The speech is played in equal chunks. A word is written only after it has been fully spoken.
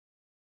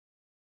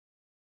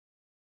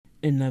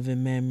In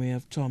loving memory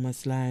of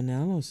Thomas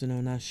Lionel, also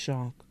known as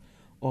Shark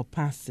or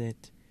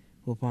Passet,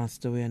 who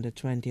passed away on the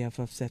 20th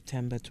of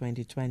September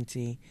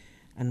 2020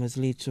 and was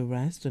laid to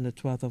rest on the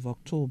 12th of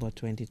October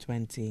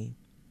 2020.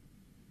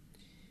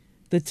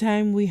 The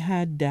time we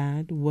had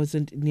Dad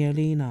wasn't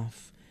nearly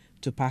enough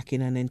to pack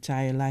in an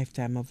entire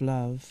lifetime of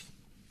love.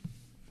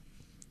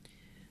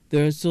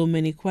 There are so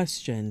many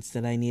questions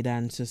that I need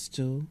answers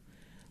to,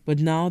 but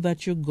now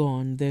that you're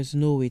gone, there's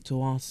no way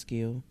to ask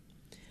you.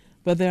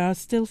 But there are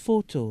still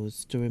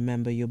photos to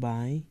remember you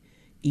by.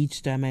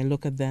 Each time I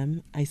look at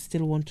them, I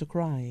still want to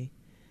cry.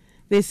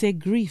 They say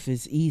grief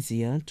is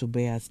easier to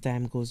bear as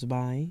time goes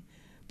by,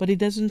 but it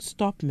doesn't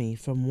stop me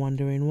from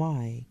wondering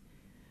why.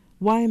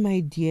 Why my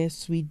dear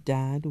sweet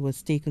Dad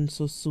was taken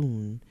so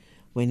soon,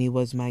 when he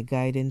was my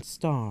guiding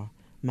star,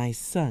 my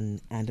sun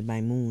and my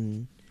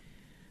moon.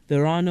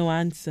 There are no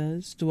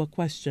answers to a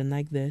question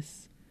like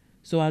this,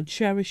 so I'll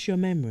cherish your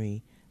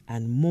memory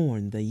and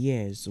mourn the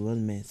years we'll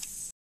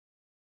miss.